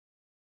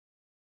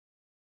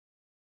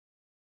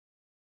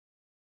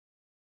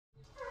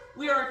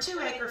We are a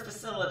 2-acre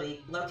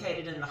facility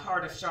located in the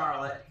heart of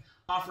Charlotte,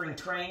 offering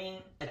training,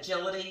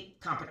 agility,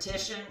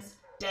 competitions,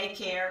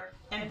 daycare,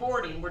 and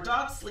boarding where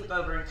dogs sleep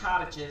over in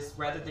cottages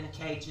rather than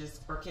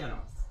cages or kennels.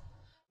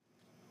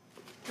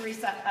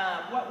 Teresa,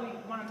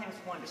 one of the things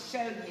we wanted to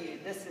show you,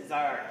 this is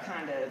our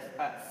kind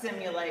of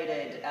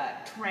simulated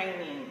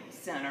training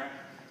center,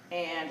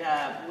 and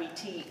we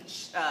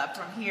teach,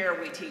 from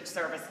here we teach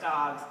service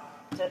dogs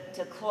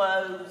to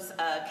close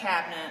a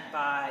cabinet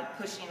by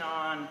pushing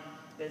on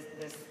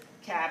this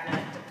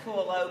cabinet, to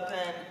pull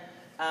open,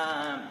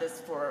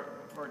 this for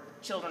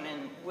children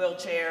in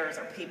wheelchairs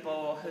or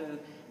people who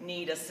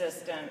need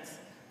assistance,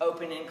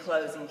 opening and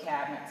closing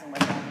cabinets and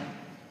what have you.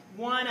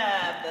 One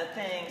of the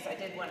things I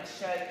did want to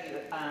show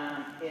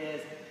you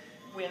is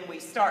when we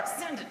start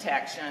scent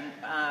detection,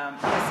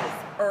 this is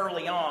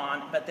early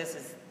on, but this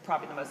is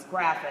probably the most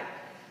graphic.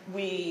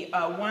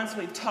 Once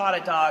we've taught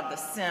a dog the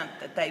scent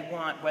that they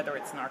want, whether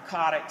it's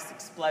narcotics,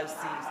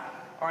 explosives,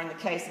 or in the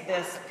case of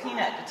this,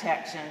 peanut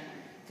detection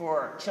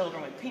for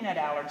children with peanut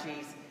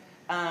allergies,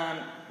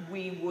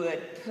 we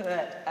would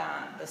put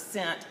the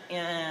scent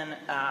in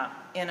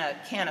a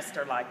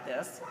canister like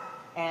this.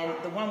 And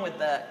the one with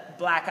the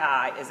black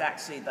eye is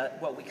actually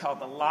what we call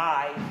the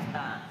live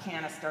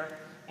canister,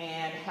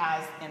 and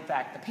has, in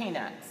fact, the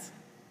peanuts.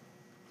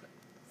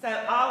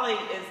 So Ollie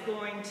is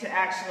going to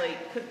actually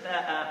put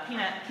the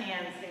peanut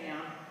cans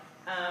down,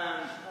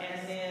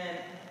 and then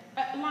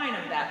line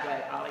them that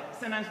way, Ollie.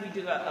 Sometimes we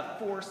do a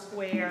 4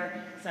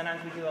 square,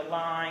 sometimes we do a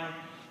line.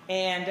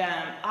 And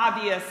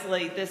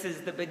obviously this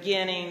is the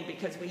beginning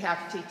because we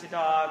have to teach a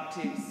dog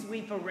to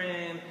sweep a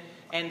room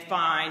and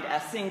find a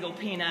single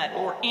peanut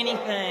or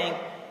anything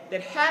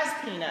that has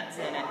peanuts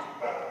in it.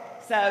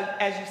 So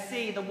as you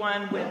see, the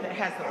one that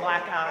has the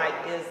black eye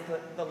is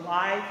the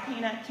live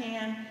peanut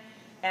can.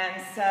 And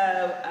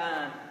so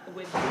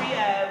with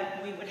Brio,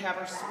 we would have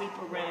her sweep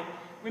a room.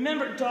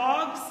 Remember,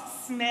 dogs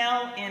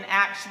smell in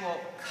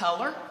actual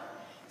color.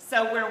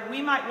 So where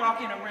we might walk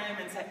in a room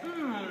and say,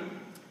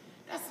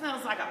 that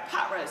smells like a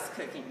pot roast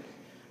cooking.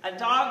 A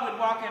dog would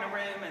walk in a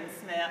room and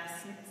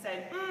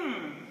say,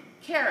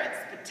 carrots,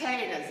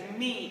 potatoes,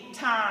 meat,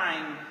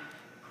 thyme,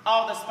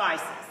 all the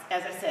spices.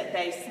 As I said,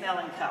 they smell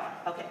in color.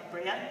 Okay,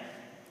 Brio.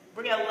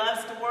 Brio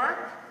loves to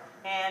work,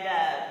 and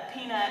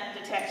peanut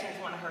detection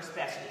is one of her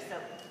specialties. So,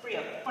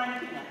 Brio, find a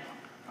peanut.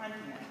 Find a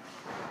peanut.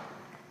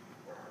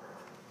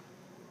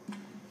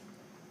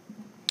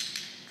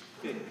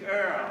 Good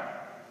girl.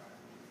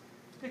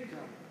 Good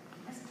girl.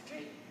 That's the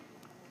treat.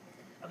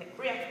 Okay,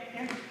 Brio,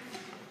 here.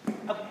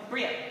 Okay,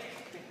 Brio.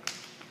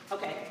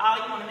 Okay,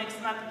 Ollie, you want to mix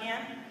them up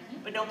again?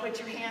 But don't put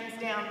your hands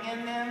down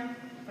in them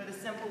for the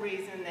simple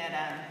reason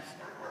that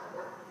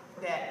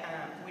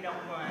we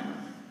don't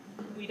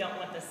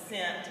want the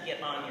scent to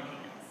get on your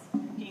hands.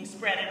 Can you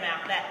spread them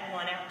out, that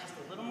one out just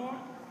a little more?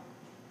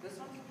 This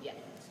one? Yeah,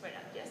 spread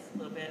out, yes, a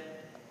little bit.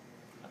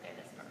 Okay,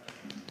 that's perfect.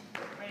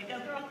 Ready to go,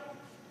 girl?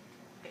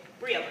 Okay,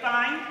 Brio,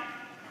 fine.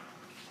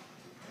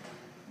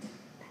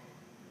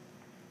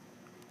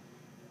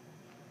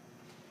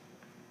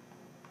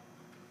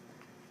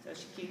 So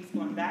she keeps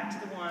going back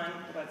to the one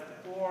that was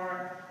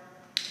before.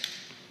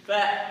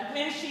 But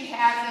when she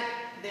has it,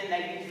 then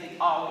they usually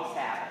always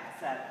have it.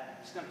 So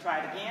she's going to try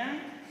it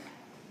again.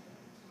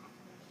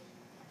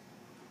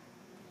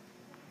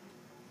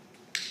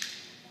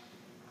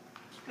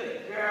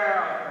 Good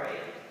girl,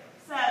 great.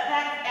 So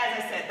that,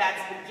 as I said,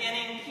 that's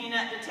beginning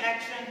peanut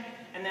detection.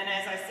 And then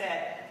as I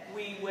said,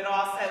 we would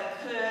also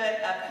put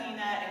a peanut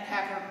and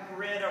have her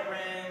grid a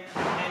room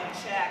and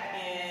check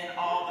in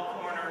all the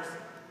corners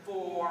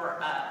for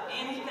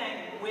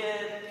anything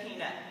with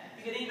peanut.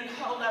 You can even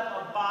hold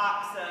up a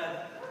box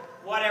of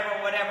whatever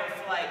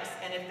flakes,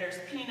 and if there's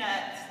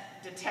peanuts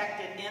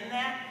detected in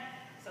that,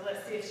 so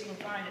let's see if she can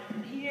find it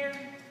from here.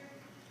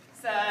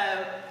 So,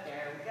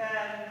 there we go.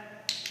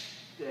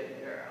 Good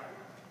girl.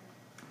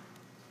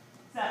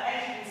 So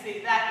as you can see,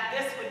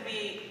 this would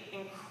be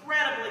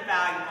incredibly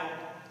valuable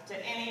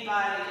to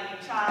anybody,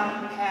 any child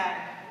who had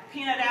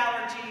peanut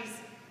allergies,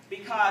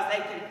 because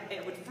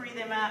it would free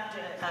them up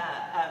to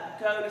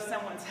go to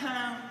someone's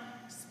home,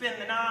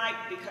 spend the night,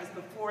 because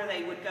before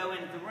they would go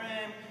into the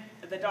room,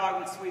 the dog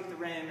would sweep the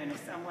room, and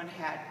if someone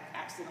had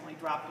accidentally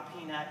dropped a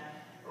peanut,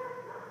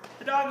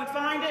 the dog would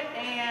find it,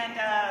 and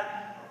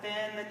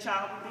then the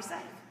child would be safe.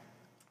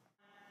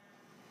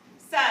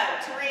 So,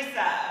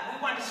 Teresa,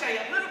 we wanted to show you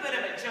a little bit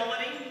of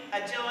agility.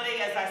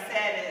 Agility, as I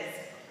said, is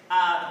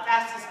the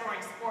fastest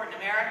growing sport in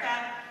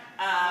America.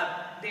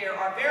 There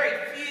are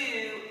very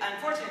few,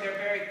 unfortunately, there are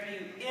very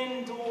few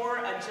indoor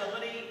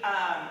agility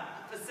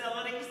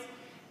facilities,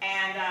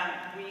 and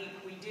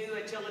we do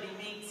agility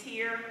meets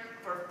here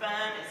for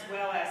fun as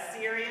well as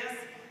serious.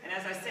 And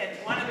as I said,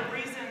 one of the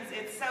reasons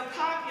it's so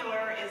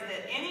popular is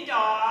that any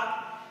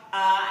dog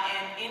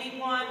and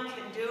anyone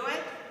can do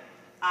it.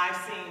 I've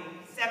seen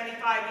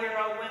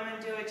 75-year-old women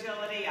do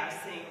agility. I've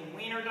seen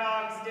wiener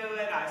dogs do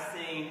it. I've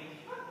seen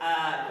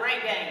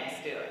Great Danes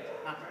do it.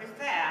 Not very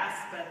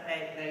fast, but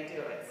they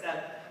do it. So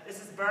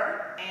this is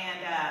Bert, and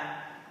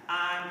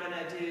I'm I'm going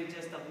to do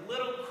just a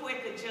little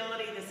quick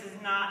agility. This is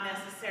not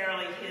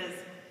necessarily his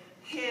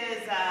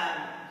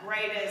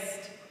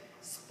greatest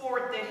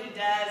sport that he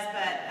does,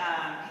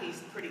 but he's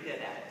pretty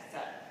good at it. So,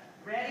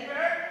 ready,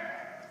 Bert?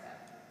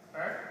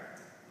 Bert.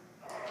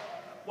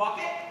 Walk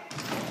it.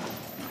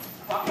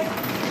 Walk it.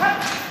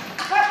 Hop,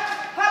 hop,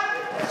 hop.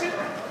 Shoot.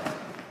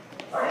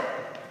 Sit.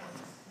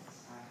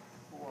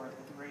 4,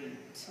 3,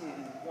 2,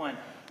 1.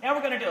 Now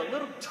we're going to do a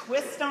little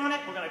twist on it.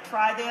 We're going to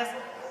try this.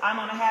 I'm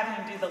going to have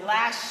him do the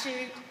last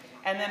shoot,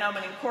 and then I'm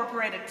going to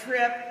incorporate a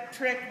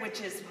trick,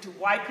 which is to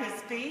wipe his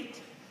feet.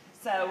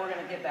 So we're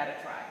going to give that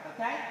a try,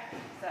 okay?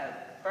 So,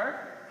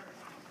 Bert,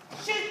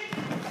 shoot.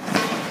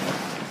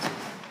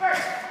 Bert,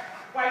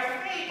 wipe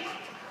your feet.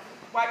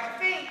 Wipe your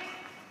feet.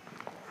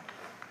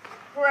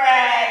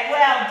 Great,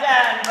 well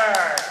done,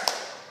 Bert.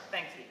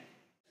 Thank you.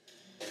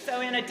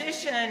 So in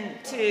addition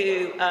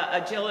to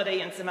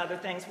agility and some other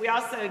things, we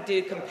also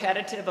do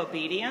competitive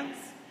obedience.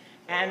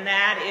 And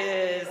that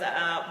is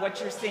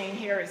what you're seeing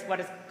here is what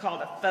is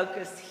called a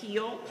focus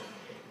heel.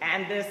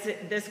 And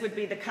this would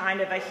be the kind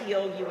of a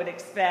heel you would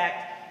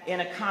expect in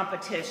a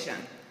competition,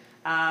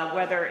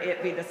 whether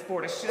it be the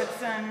sport of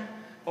schutzhund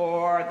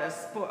or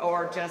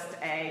just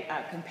a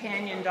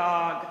companion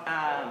dog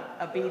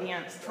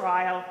obedience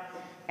trial.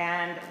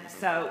 And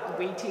so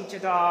we teach a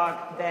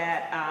dog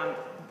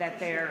that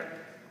they're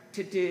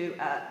to do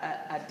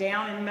a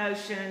down in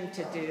motion,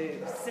 to do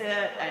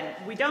sit, and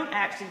we don't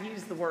actually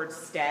use the word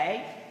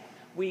stay.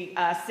 We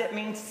sit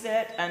means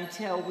sit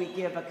until we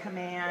give a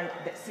command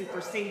that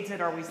supersedes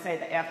it, or we say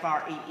the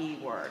F-R-E-E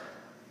word.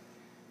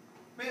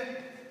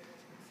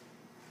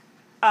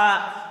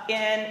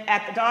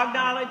 At the Dog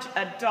Knowledge,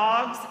 a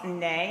dog's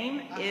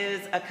name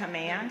is a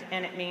command,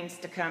 and it means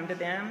to come to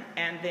them,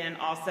 and then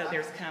also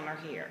there's come or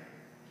here.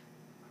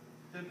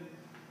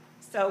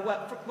 So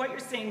what you're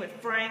seeing with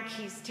Frank,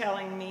 he's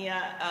telling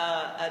Mia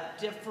a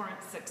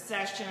different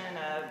succession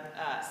of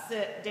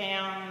sit,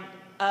 down,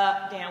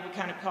 up, down. We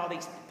kind of call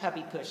these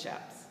puppy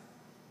push-ups.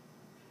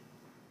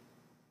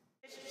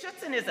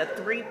 Schutzhund is a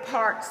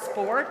 3-part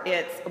sport.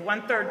 It's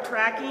 1/3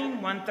 tracking,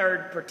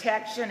 1/3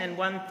 protection, and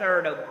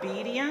 1/3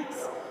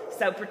 obedience.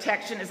 So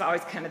protection is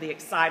always kind of the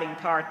exciting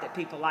part that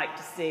people like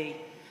to see.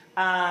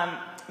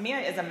 Mia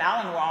is a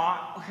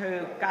Malinois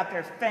who got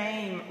their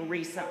fame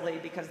recently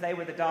because they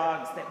were the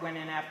dogs that went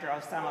in after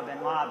Osama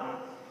bin Laden.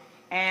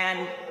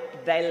 And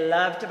they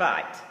love to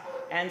bite.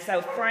 And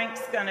so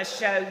Frank's going to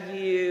show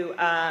you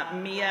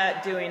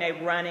Mia doing a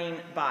running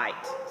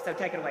bite. So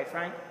take it away,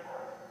 Frank.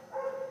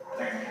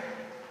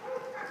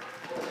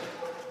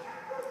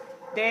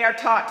 They are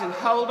taught to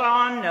hold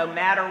on no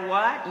matter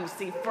what. You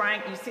see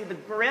Frank, you see the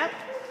grip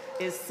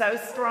is so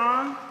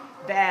strong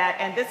that,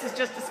 and this is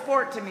just a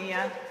sport to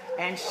Mia,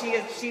 and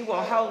she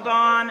will hold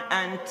on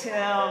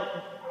until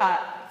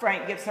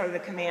Frank gives her the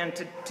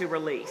command to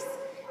release.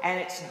 And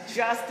it's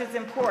just as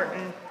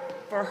important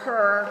for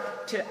her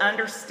to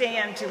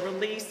understand to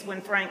release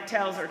when Frank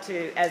tells her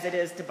to as it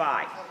is to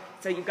bite.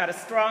 So you've got a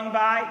strong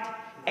bite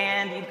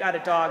and you've got a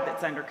dog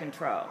that's under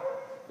control,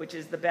 which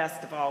is the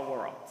best of all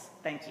worlds.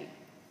 Thank you.